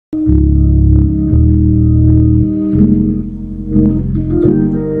Okay,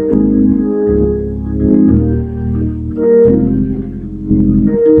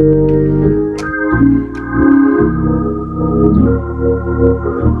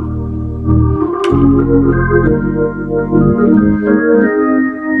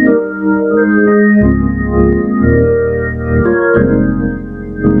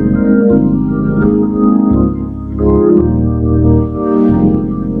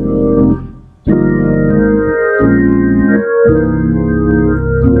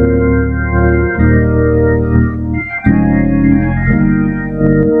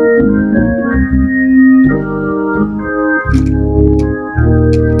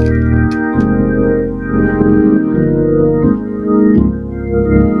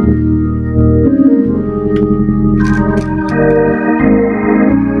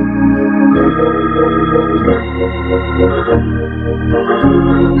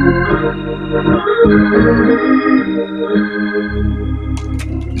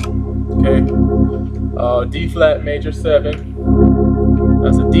 D flat major 7.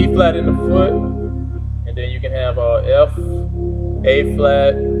 That's a D flat in the foot, and then you can have F, A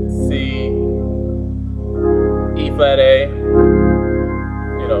flat, C, E flat A.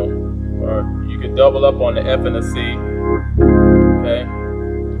 You know, or you could double up on the F and the C. Okay,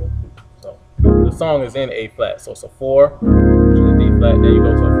 so the song is in A flat, so it's a 4, which is a D flat. Then you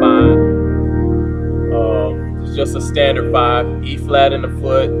go to a 5. It's just a standard 5. E flat in the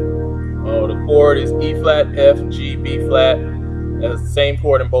foot. The chord is E flat, F, G, B flat. And it's the same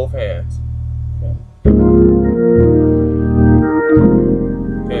chord in both hands.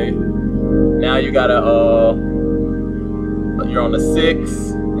 Okay. Now you gotta you're on the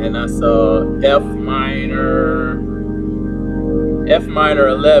 6, and that's F minor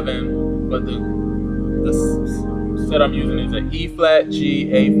 11, but the set I'm using is an E flat,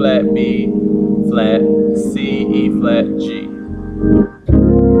 G, A flat, B flat, C, E flat, G.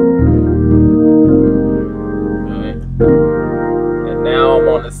 Now I'm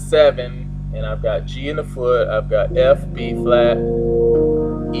on the 7, and I've got G in the foot, I've got F, B flat,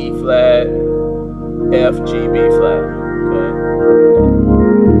 E flat, F, G, B flat. Okay.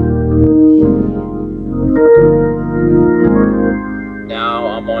 Now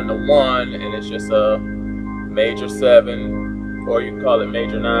I'm on the 1, and it's just a major 7, or you can call it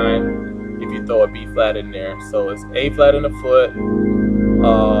major 9 if you throw a B flat in there. So it's A flat in the foot.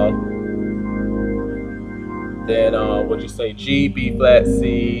 Then what'd you say? G, B flat,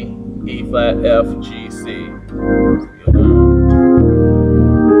 C, E flat, F, G, C.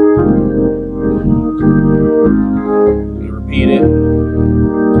 You repeat it.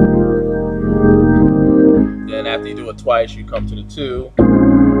 Then after you do it twice, you come to the 2,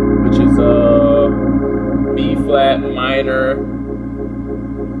 which is B flat minor.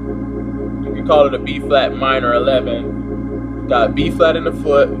 You can call it a B flat minor 11. Got B flat in the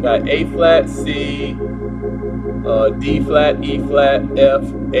foot. Got A flat, C. D flat, E flat, F,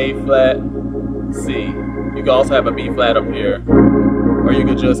 A flat, C. You can also have a B flat up here, or you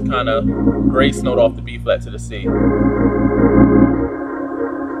could just kind of grace note off the B flat to the C. So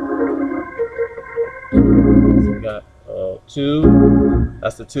we got 2,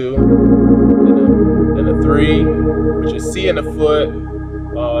 that's the 2, then the 3, which is C in the foot,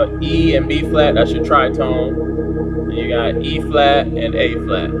 E and B flat, that's your tritone, and you got E flat and A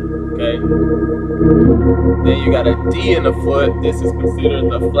flat. Okay. Then you got a D in the foot. This is considered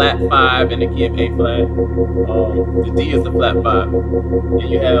the flat 5 in the key of A flat. The D is the flat 5. Then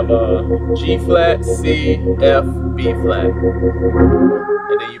you have G flat, C, F, B flat.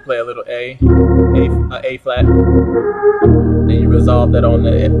 And then you play a little A flat. Then you resolve that on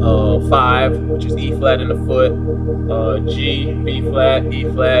the 5, which is E flat in the foot, G, B flat, E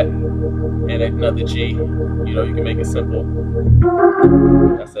flat, and another G. You know, you can make it simple.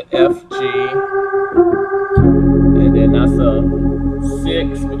 That's an F, G, and then that's a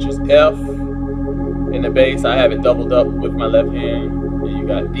 6, which is F in the bass. I have it doubled up with my left hand. Then you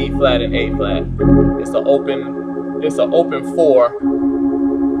got D flat and A flat. It's an open 4,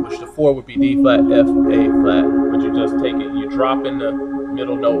 which the 4 would be D flat, F, A flat. But you just take it, you drop in the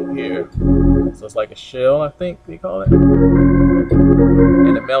middle note here. So it's like a shell, I think they call it.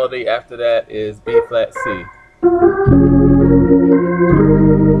 And the melody after that is B flat, C.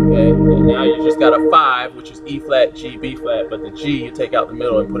 Okay, and now you just got a 5, which is E flat, G, B flat, but the G you take out the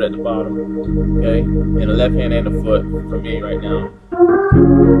middle and put at the bottom. Okay, in the left hand and the foot for me right now.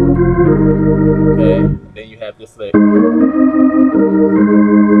 Okay, and then you have this lick. Okay,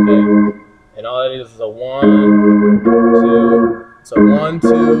 and all it is a 1, 2. So 1,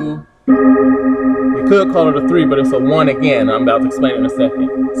 2, You could call it a 3, but it's a 1 again. I'm about to explain in a second.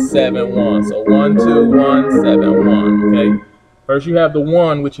 7 1. So 1 2 1 7 1. Okay. First you have the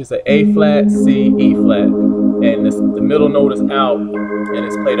 1, which is an A flat, C, E flat, and the middle note is out, and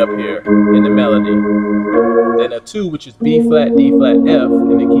it's played up here in the melody. Then a 2, which is B flat, D flat, F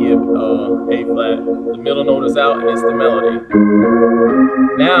in the key of A flat. The middle note is out, and it's the melody.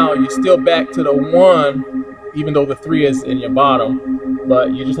 Now you're still back to the 1, even though the 3 is in your bottom,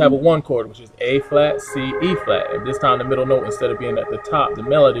 but you just have a 1 chord, which is A flat, C, E flat. And this time the middle note, instead of being at the top, the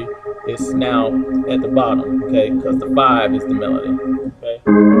melody is now at the bottom, okay? Because the 5 is the melody, okay?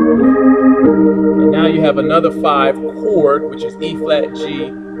 And now you have another 5 chord, which is E flat, G,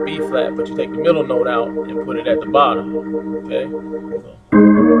 B flat, but you take the middle note out and put it at the bottom, okay? So,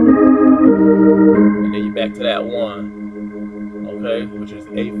 and then you're back to that 1, okay? Which is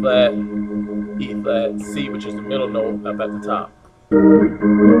A flat, E flat, C, which is the middle note up at the top.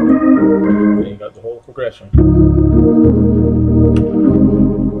 And you got the whole progression.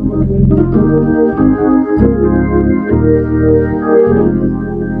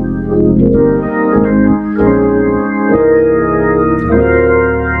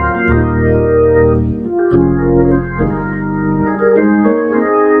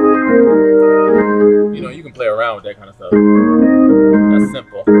 You know, you can play around with that kind of stuff. That's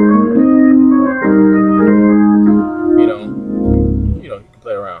simple. You can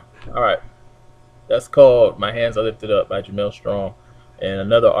play around. All right, that's called "My Hands Are Lifted Up" by Jamel Strong, and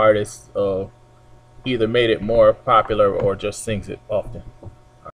another artist either made it more popular or just sings it often.